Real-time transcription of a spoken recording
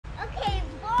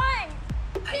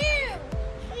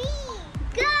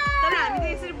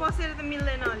यसरी त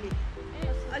मिल्दैन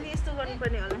अलि यस्तो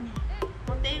गर्नुपर्ने होला नि म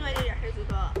त्यही गरिराखेको छु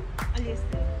त अलि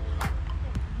यस्तो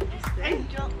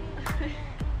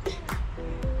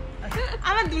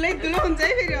आमा धुलै धुलो हुन्छ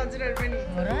है फेरि हजुरहरु पनि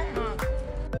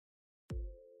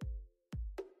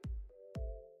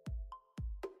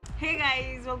Hey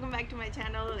guys, welcome back to my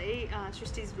channel.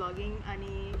 Shristi's vlogging. And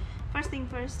first thing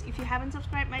first, if you haven't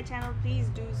subscribed my channel, please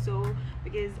do so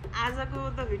because as I go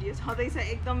the videos, how they say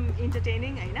ekdam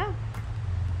entertaining, I know.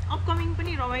 Upcoming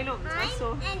pani ramailo huncha so.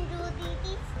 And do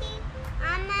this thing.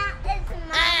 Anna is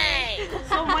mine.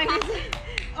 So mine is.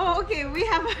 Oh okay, we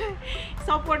have a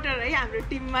supporter है हाम्रो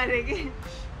टिममा रे के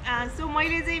so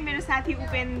मैले चाहिँ मेरो साथी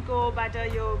उपेनको बाट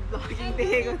यो ब्लगिङ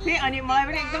देखेको थिएँ अनि मलाई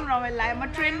पनि एकदम रमाइलो लाग्यो म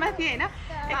ट्रेनमा थिएँ हैन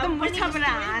एकदम मुछाबाट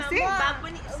हाँसे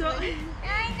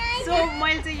सो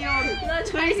मैले चाहिँ यो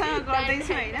छोरीसँग गर्दै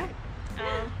छु हैन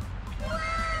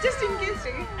जस्ट इन केस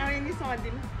चाहिँ अब यिनी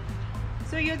समात्दिनु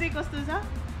सो यो चाहिँ कस्तो छ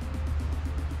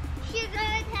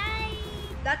Sugar tie.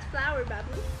 That's flower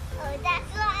babu Oh,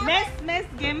 that's what. Mess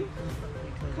game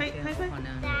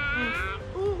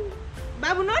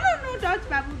Babu, no, touch,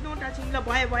 Babu, no touching. ल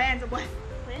भयो आन्सर भयो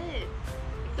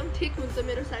एकदम ठीक हुन्छ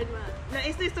मेरो साइडमा ल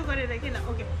यस्तो गरेर के ल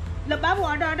ओके ल बाबु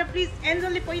हट प्लिज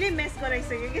एन्जलले पहिल्यै मेस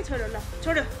गराइसक्यो के छोडो ल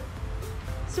छोडो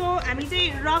सो हामी चाहिँ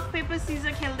रक पेपर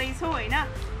सिजर खेल्दै छौं हैन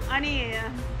अनि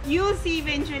यु सी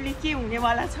इभेन्चुअली के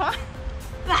हुनेवाला छ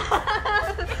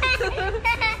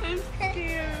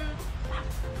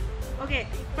ओके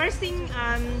फर्स्ट थिङ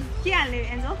के हाल्ने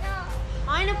एन्जल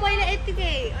हैन पहिला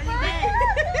यतिकै अनि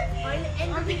हैन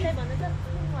एन्जल के भन्नु त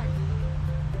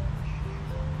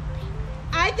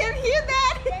I can hear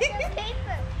that.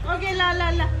 Okay, la.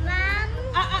 Mom.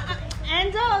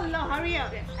 Angel, no, hurry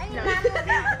up.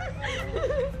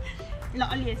 La,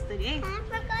 all yesterday. I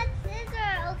forgot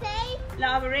scissor, okay? La,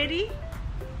 ready?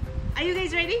 Are you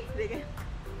guys ready? Okay.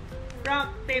 Rock,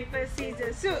 paper,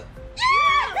 scissors, shoot.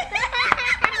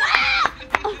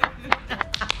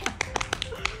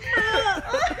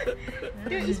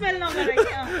 Dude, you smell not right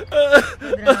now.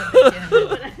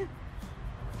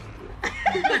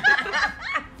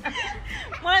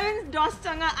 मलाई पनि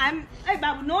डस्टसँग hey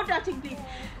बाबु no touching please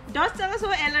डस्टसँग so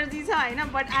allergy छ हैन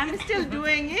but I am still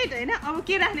doing it हैन अब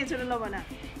के राख्ने छोरो ल भन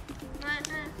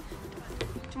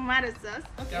टमाटो सस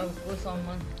ओके को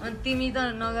सम्मान अनि तिमी त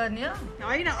नगर्ने हो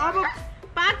हैन अब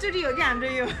 5 चोटी हो के हाम्रो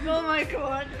यो ओ माय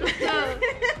गॉड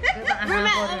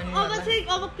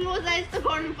अब क्लोज आइज त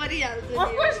गर्नु परिहाल्छ नि अफ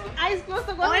कोर्स आइज क्लोज त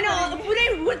गर्नु हैन पुरै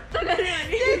हुत्त गरे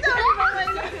भने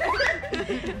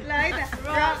like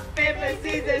rock paper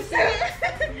Caesar shoot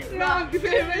rock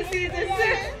paper Caesar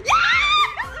shoot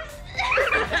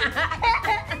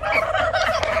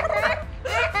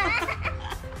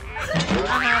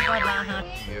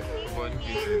One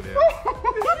piece in there.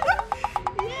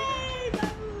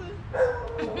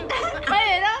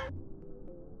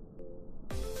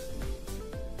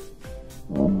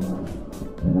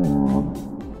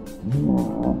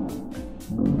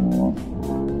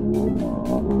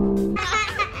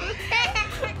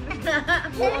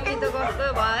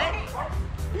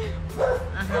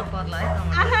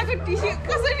 आँखाको टिस्यु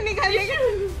कसरी निकाल्ने के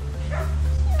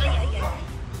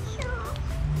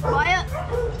भयो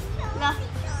ल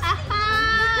आहा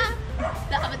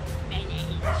ल अब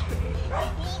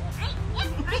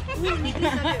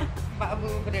बाबु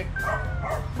ब्रेक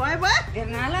भयो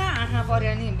हेर्नला आँखा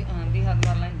पर्यो नि बिहान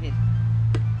गर्ला नि फेरि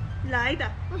ल है त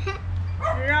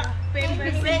र पेपर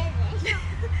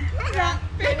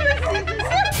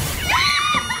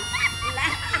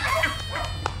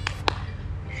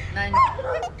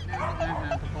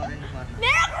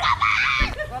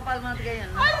कपालमा त केही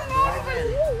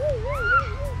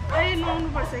नुहाउनु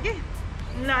पर्छ कि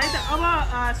ल है त अब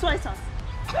सोया सस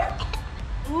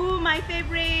ऊ माई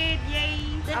फेभरेट यही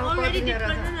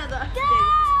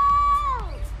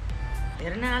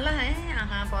हेर्न होला है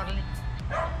आँखा पर्ने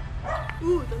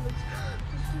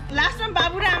लास्टमा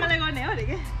बाबु र आमालाई गर्ने हो अरे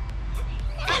के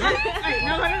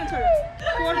नगर न छोड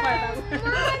कोर भयो बाबु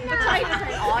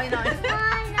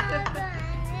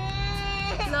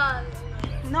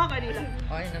नगरी ल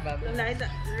होइन बाबु ल है त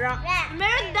र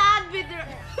मेरो दाँत भित्र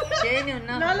केही नि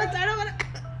हुन्न ल चाँडो गर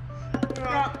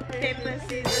रक पेपर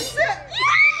सिजर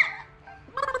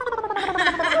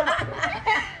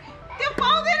त्यो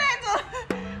पाउँदैन त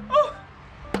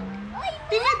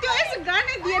तिमीले त्यो यसो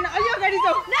गर्नै दिएन अलि अगाडि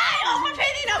जाऊ अब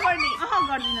फेरि नगर्ने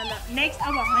गर्दिन ल नेक्स्ट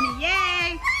अब हनी ये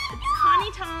हनी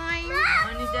टाइम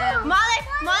मलाई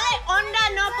अन्डा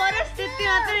नपरोस् त्यति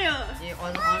मात्रै हो ए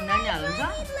अन्डा नि हाल्नुहुन्छ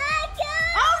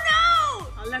Oh no!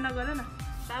 हल्ला नगर न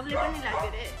बाबुले पनि लाग्यो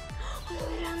रे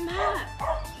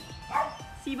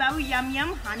सी बाबु यम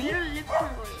हानेर लिप्समा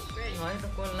गयो है त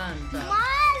कोल्ला हुन्छ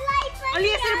मलाई अलि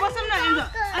यसरी बसौँ न एन्जो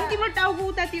अनि तिम्रो टाउको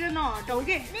उतातिर नहटाउ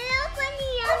के मेरो पनि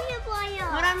यम्मी भयो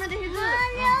राम्रो देखेको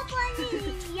मेरो पनि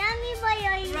यम्मी भयो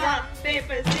Rock,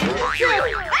 paper, scissors,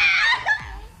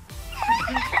 shoot!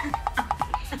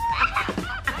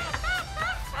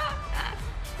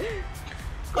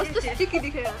 कस्तो sticky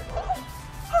देखेर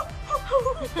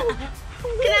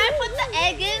Can I put the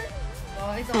egg in?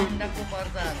 है त अन्डाको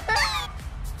पर्छ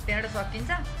त्यहाँबाट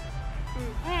सकिन्छ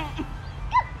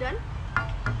Done?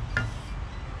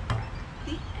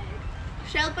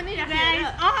 Shell पनि Guys,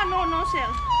 राख्नु no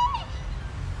shell.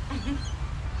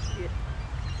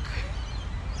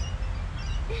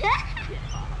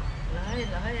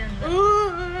 ल है अन्डा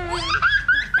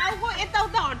टाउको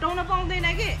यताउता हटाउन पाउँदैन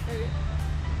के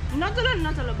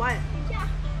नचल भयो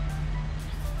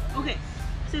Okay,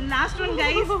 so last one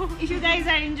guys, if you guys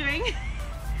are enjoying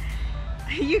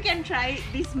you can try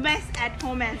this mess at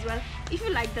home as well if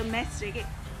you like the mess, okay?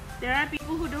 There are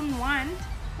people who don't want.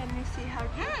 Let me see how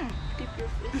to dip your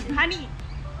fish in. Honey,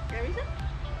 There is it?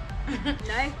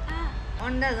 no.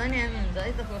 अन्डा झन् हामी हुन्छ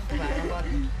है त कस्तो भाडा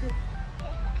पर्ने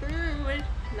Wait.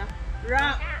 No.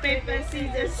 Rock, paper,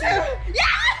 scissors,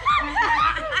 shoot.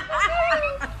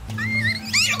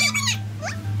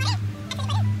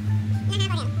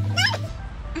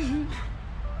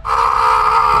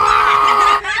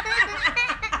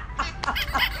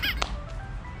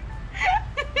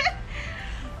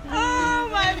 Oh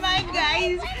my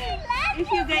guys! If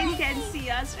you guys can see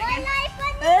us, okay?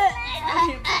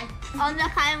 अन्डा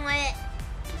खाएँ मैले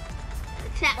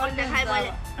अन्डा खाएँ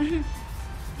मैले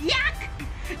Yuck!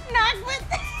 Not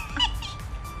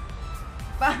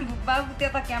बाबु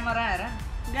त्यता क्यामेरा हेर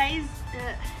guys,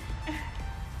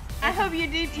 I hope you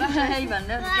did enjoy. है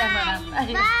भनेर क्यामेरा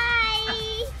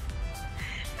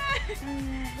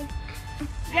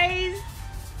Guys,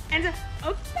 and so,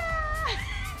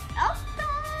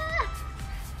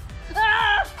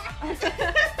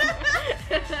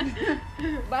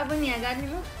 बाबु नि यहाँ गाड्ने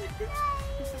भयो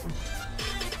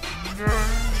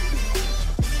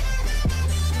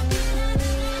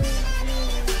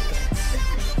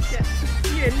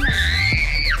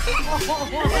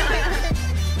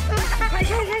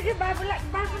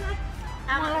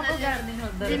मलाई पो गाड्दिनु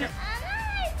हुँदो रहेछ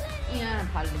यहाँ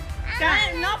फाल्नु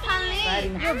नफाल्ने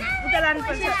यो उता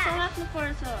लानुपर्छ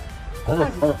समात्नुपर्छ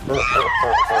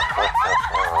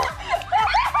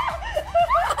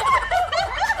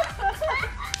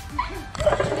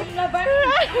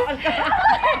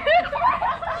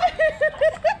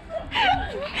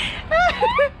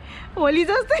होली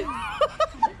जस्तै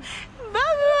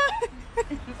बाबु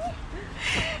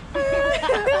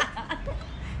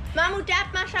मामु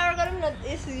ट्यापमा सावर गरौँ न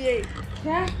यसरी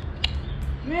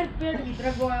मेरो पेटभित्र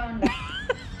गयो अन्डा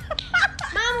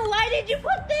मामु why did you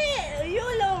put the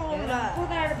yellow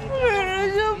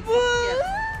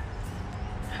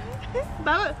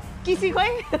बाबु किसी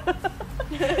खोइ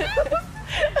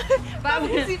बाबु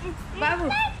बाबु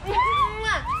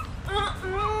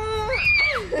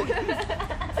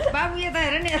बाबु यता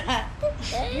हेर नि यता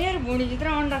मेरो भुँडीभित्र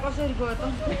अन्डा कसरी गयो त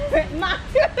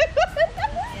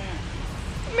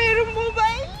मेरो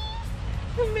mobile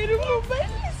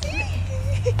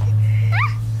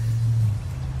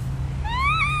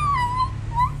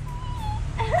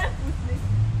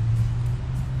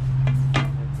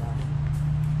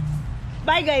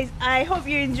Bye guys, I hope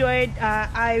you enjoyed.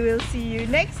 I will see you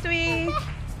next week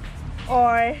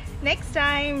or next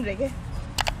time.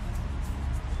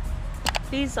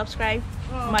 Please subscribe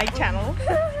my channel.